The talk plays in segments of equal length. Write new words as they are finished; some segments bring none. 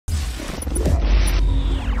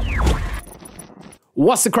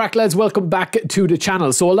What's the crack, lads? Welcome back to the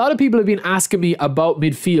channel. So a lot of people have been asking me about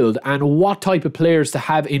midfield and what type of players to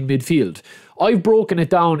have in midfield. I've broken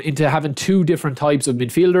it down into having two different types of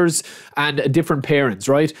midfielders and different pairings,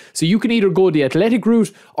 right? So you can either go the athletic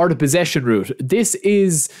route or the possession route. This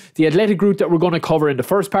is the athletic route that we're going to cover in the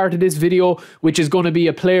first part of this video, which is going to be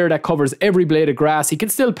a player that covers every blade of grass. He can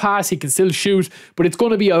still pass, he can still shoot, but it's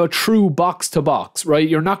going to be a true box to box, right?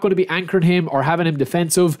 You're not going to be anchoring him or having him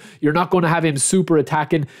defensive. You're not going to have him super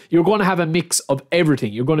attacking. You're going to have a mix of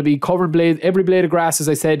everything. You're going to be covering every blade of grass, as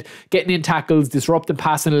I said, getting in tackles, disrupting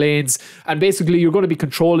passing lanes, and basically you're going to be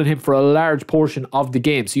controlling him for a large portion of the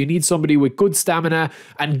game. So you need somebody with good stamina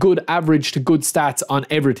and good average to good stats on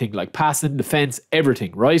everything, like passing, defense,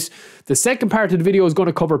 everything, right? The second part of the video is going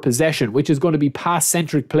to cover possession, which is going to be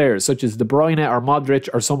pass-centric players such as De Bruyne or Modric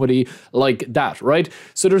or somebody like that, right?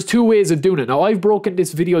 So there's two ways of doing it. Now, I've broken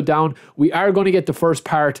this video down. We are going to get the first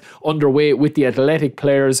part underway with the athletic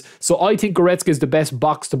players. So I think Goretzka is the best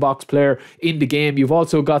box-to-box player in the game. You've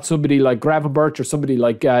also got somebody like Gravenberch or somebody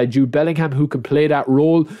like Jude Bellingham who can play that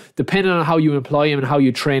role, depending on how you employ him and how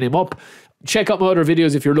you train him up. Check out my other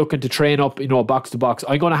videos if you're looking to train up, box to box.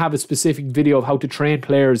 I'm going to have a specific video of how to train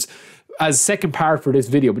players as second part for this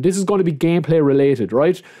video, but this is going to be gameplay related,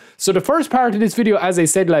 right? So the first part of this video, as I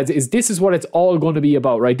said, lads, is this is what it's all going to be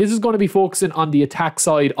about, right? This is going to be focusing on the attack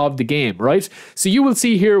side of the game, right? So you will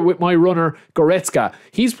see here with my runner, Goretzka,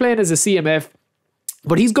 he's playing as a CMF,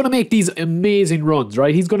 but he's going to make these amazing runs,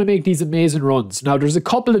 right? He's going to make these amazing runs. Now, there's a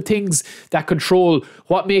couple of things that control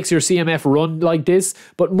what makes your CMF run like this,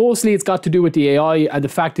 but mostly it's got to do with the AI and the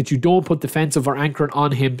fact that you don't put defensive or anchoring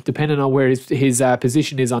on him depending on where his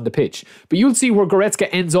position is on the pitch. But you'll see where Goretzka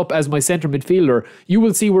ends up as my centre midfielder. You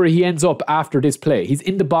will see where he ends up after this play. He's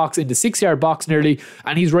in the box, in the 6-yard box nearly,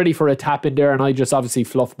 and he's ready for a tap in there, and I just obviously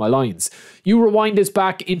fluff my lines. You rewind this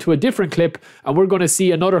back into a different clip, and we're going to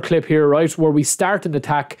see another clip here, right, where we start an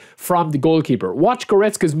attack from the goalkeeper. Watch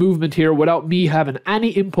Goretzka's movement here without me having any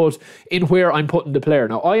input in where I'm putting the player.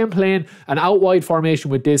 Now, I am playing an out-wide formation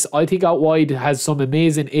with this. I think out-wide has some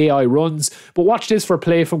amazing AI runs, but watch this for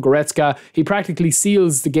play from Goretzka. He practically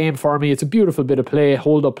seals the game for me. It's a beautiful bit of play,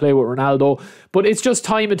 hold-up play with Ronaldo, but it's just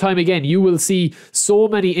time and time again. You will see so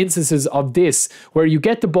many instances of this where you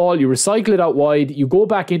get the ball, you recycle it out wide, you go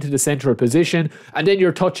back into the centre of position, and then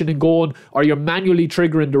you're touching and going, or you're manually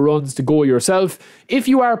triggering the runs to go yourself. If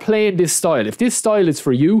you are playing this style, if this style is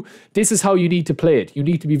for you, this is how you need to play it. You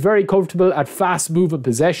need to be very comfortable at fast moving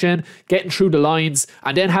possession, getting through the lines,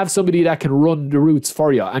 and then have somebody that can run the routes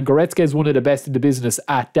for you. And Goretzka is one of the best in the business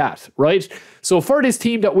at that, right? So for this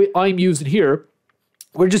team that I'm using here,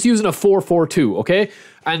 we're just using a 4-4-2, okay?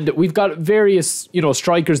 And we've got various,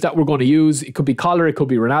 strikers that we're going to use. It could be Collar, it could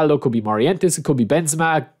be Ronaldo, it could be Morientes, it could be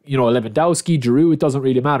Benzema, Lewandowski, Giroud, it doesn't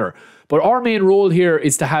really matter. But our main role here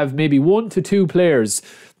is to have maybe 1 to 2 players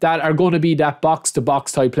that are going to be that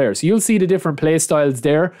box-to-box type player. So you'll see the different play styles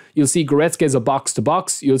there. You'll see Goretzka as a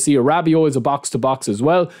box-to-box. You'll see Rabiot as a box-to-box as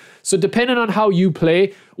well. So depending on how you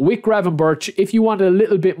play, with Gravenberch, if you want a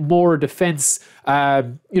little bit more defense,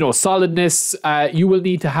 solidness, you will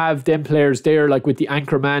need to have them players there, like with the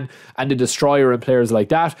Anchorman and the Destroyer and players like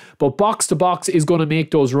that. But box-to-box is going to make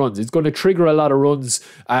those runs. It's going to trigger a lot of runs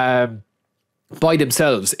by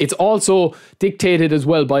themselves. It's also dictated as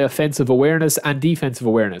well by offensive awareness and defensive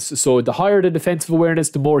awareness. So the higher the defensive awareness,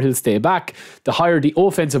 the more he'll stay back. The higher the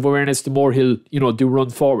offensive awareness, the more he'll, do run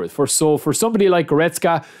forward. For somebody like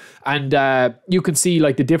Goretzka, and you can see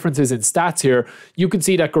like the differences in stats here. You can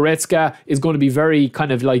see that Goretzka is going to be very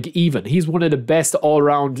kind of like even. He's one of the best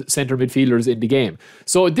all-round centre midfielders in the game.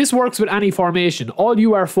 So this works with any formation. All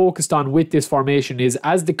you are focused on with this formation is,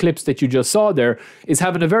 as the clips that you just saw there, is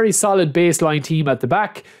having a very solid baseline team at the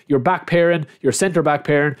back, your back pairing, your centre back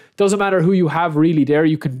pairing. Doesn't matter who you have really there.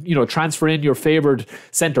 You can, transfer in your favoured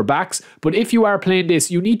centre backs. But if you are playing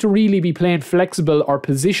this, you need to really be playing flexible or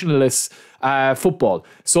positionless football.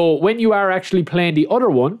 So when you are actually playing the other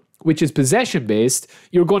one, which is possession based,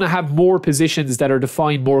 you're going to have more positions that are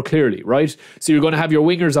defined more clearly, right? So you're going to have your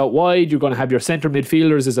wingers out wide, you're going to have your centre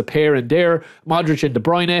midfielders as a pair in there, Modric and De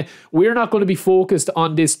Bruyne. We're not going to be focused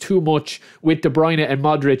on this too much with De Bruyne and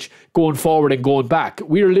Modric going forward and going back.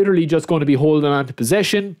 We're literally just going to be holding on to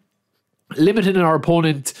possession, limiting our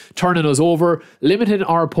opponent turning us over, limiting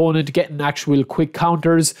our opponent getting actual quick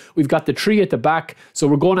counters. We've got the 3 at the back, so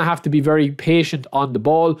we're going to have to be very patient on the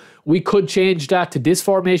ball. We could change that to this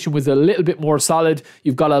formation with a little bit more solid.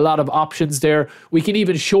 You've got a lot of options there. We can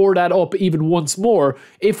even shore that up even once more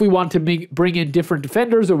if we want to bring in different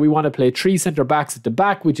defenders, or we want to play 3 centre backs at the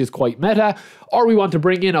back, which is quite meta, or we want to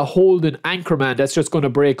bring in a holding anchorman that's just going to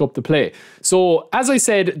break up the play. So as I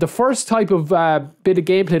said, the first type of bit of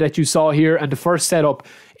gameplay that you saw here and the first setup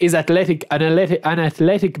is an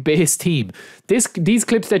athletic based team. These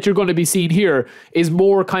clips that you're going to be seeing here is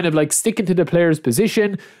more kind of like sticking to the player's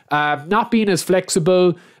position, not being as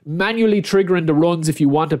flexible, manually triggering the runs if you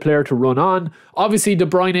want a player to run on. Obviously, De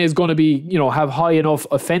Bruyne is going to be, have high enough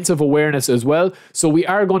offensive awareness as well. So we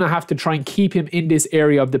are going to have to try and keep him in this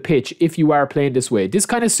area of the pitch if you are playing this way. This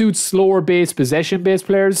kind of suits slower based, possession based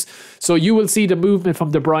players. So you will see the movement from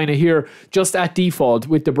De Bruyne here just at default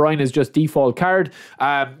with De Bruyne's just default card.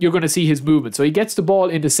 You're going to see his movement. So he gets the ball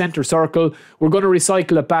in the center circle. We're going to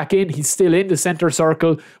recycle it back in. He's still in the center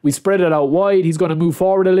circle. We spread it out wide. He's going to move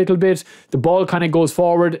forward a little bit. The ball kind of goes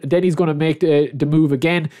forward. Then he's going to make the move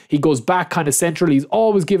again. He goes back kind of central. He's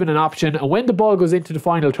always given an option. And when the ball goes into the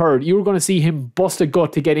final third, you're going to see him bust a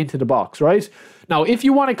gut to get into the box, right? Now, if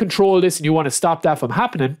you want to control this and you want to stop that from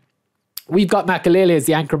happening, we've got Makelele as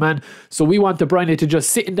the anchorman, so we want De Bruyne to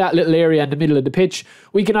just sit in that little area in the middle of the pitch.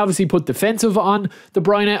 We can obviously put defensive on De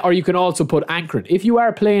Bruyne, or you can also put anchoring. If you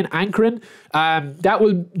are playing anchoring, that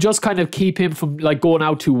will just kind of keep him from like going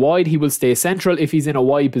out too wide. He will stay central if he's in a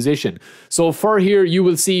wide position. So for here, you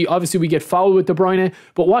will see, obviously we get fouled with De Bruyne,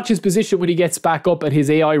 but watch his position when he gets back up and his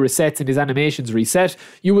AI resets and his animations reset.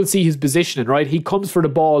 You will see his positioning, right? He comes for the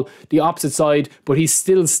ball the opposite side, but he's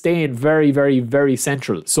still staying very, very, very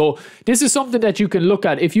central. So this is something that you can look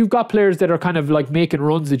at if you've got players that are kind of like making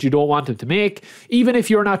runs that you don't want them to make, even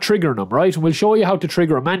if you're not triggering them, right? And we'll show you how to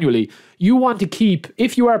trigger them manually. You want to keep,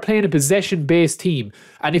 if you are playing a possession-based team,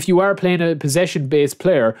 and if you are playing a possession-based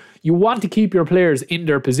player, you want to keep your players in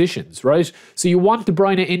their positions, right? So you want De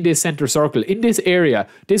Bruyne in this center circle, in this area.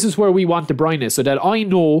 This is where we want De Bruyne, so that I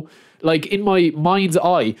know, like in my mind's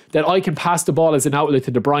eye, that I can pass the ball as an outlet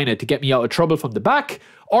to De Bruyne to get me out of trouble from the back,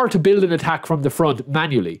 or to build an attack from the front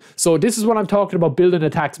manually. So this is what I'm talking about, building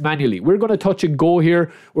attacks manually. We're going to touch and go here.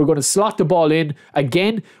 We're going to slot the ball in.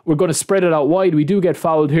 Again, we're going to spread it out wide. We do get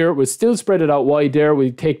fouled here. We'll still spread it out wide there.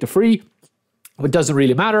 We take the free. It doesn't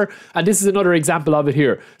really matter. And this is another example of it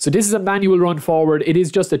here. So this is a manual run forward. It is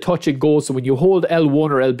just a touch and go. So when you hold L1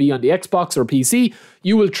 or LB on the Xbox or PC,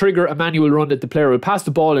 you will trigger a manual run that the player will pass the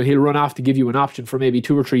ball and he'll run off to give you an option for maybe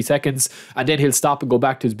 2 or 3 seconds. And then he'll stop and go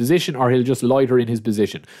back to his position, or he'll just loiter in his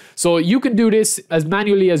position. So you can do this as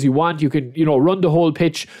manually as you want. You can, run the whole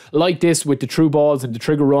pitch like this with the true balls and the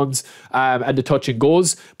trigger runs and the touch and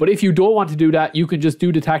goes. But if you don't want to do that, you can just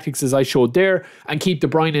do the tactics as I showed there and keep De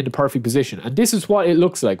Bruyne in the perfect position. And this is what it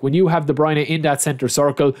looks like when you have De Bruyne in that center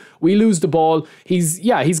circle. We lose the ball. He's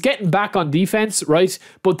getting back on defense, right?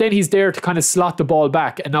 But then he's there to kind of slot the ball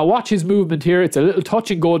back. And now watch his movement here. It's a little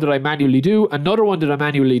touch and go that I manually do, another one that I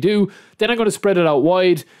manually do. Then I'm going to spread it out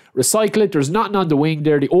wide, recycle it. There's nothing on the wing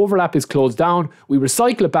there. The overlap is closed down. We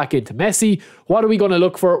recycle it back into Messi. What are we going to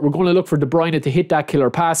look for? We're going to look for De Bruyne to hit that killer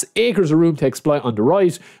pass. Acres of room to exploit on the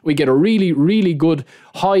right. We get a really, really good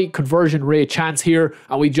high conversion rate chance here,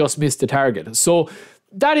 and we just missed the target. So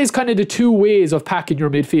that is kind of the two ways of packing your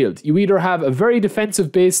midfield. You either have a very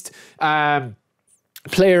defensive based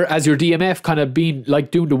player as your DMF, kind of being like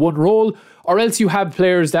doing the one role, or else you have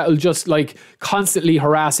players that will just like constantly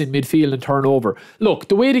harass in midfield and turn over. Look,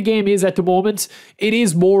 the way the game is at the moment, it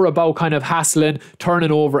is more about kind of hassling,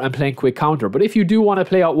 turning over and playing quick counter. But if you do want to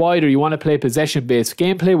play out wide, or you want to play possession-based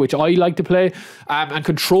gameplay, which I like to play, and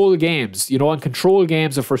control games, and control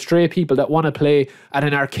games are for stray people that want to play at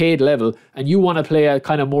an arcade level, and you want to play a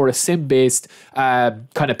kind of more a sim-based kind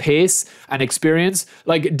of pace and experience,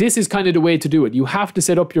 like this is kind of the way to do it. You have to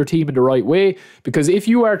set up your team in the right way, because if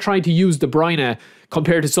you are trying to use De Bruyne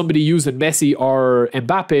compared to somebody using Messi or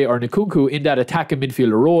Mbappe or Nkunku in that attacking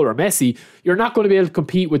midfielder role, or Messi, you're not going to be able to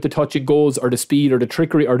compete with the touch and goals or the speed or the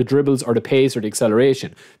trickery or the dribbles or the pace or the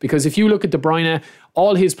acceleration. Because if you look at De Bruyne,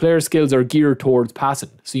 all his player skills are geared towards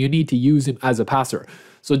passing. So you need to use him as a passer.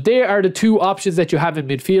 So they are the two options that you have in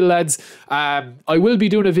midfield, lads. I will be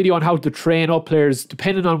doing a video on how to train up players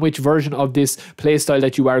depending on which version of this playstyle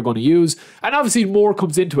that you are going to use. And obviously more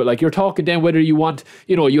comes into it. Like you're talking then whether you want,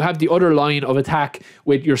 you have the other line of attack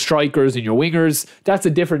with your strikers and your wingers. That's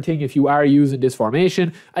a different thing if you are using this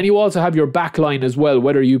formation. And you also have your back line as well,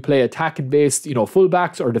 whether you play attacking based,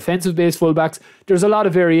 fullbacks or defensive based fullbacks. there's a lot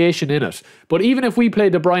of variation in it. But even if we play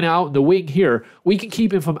De Bruyne out in the wing here, we can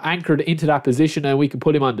keep him from anchored into that position, and we can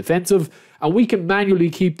put him on defensive, and we can manually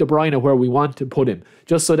keep De Bruyne where we want to put him,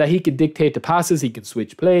 just so that he can dictate the passes, he can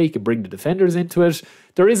switch play, he can bring the defenders into it.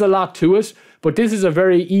 There is a lot to it, but this is a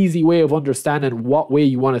very easy way of understanding what way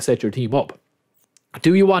you want to set your team up.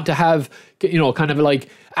 Do you want to have, you know, kind of like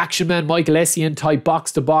action man Michael Essien type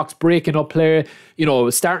box to box breaking up player, you know,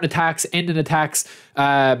 starting attacks, ending attacks,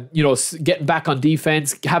 you know, getting back on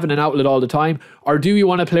defense, having an outlet all the time? Or do you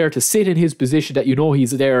want a player to sit in his position that you know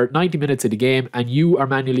he's there 90 minutes of the game and you are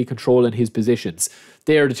manually controlling his positions?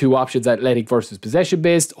 They are the two options, athletic versus possession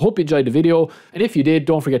based. Hope you enjoyed the video, and if you did,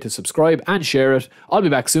 don't forget to subscribe and share it. I'll be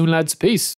back soon, lads. Peace.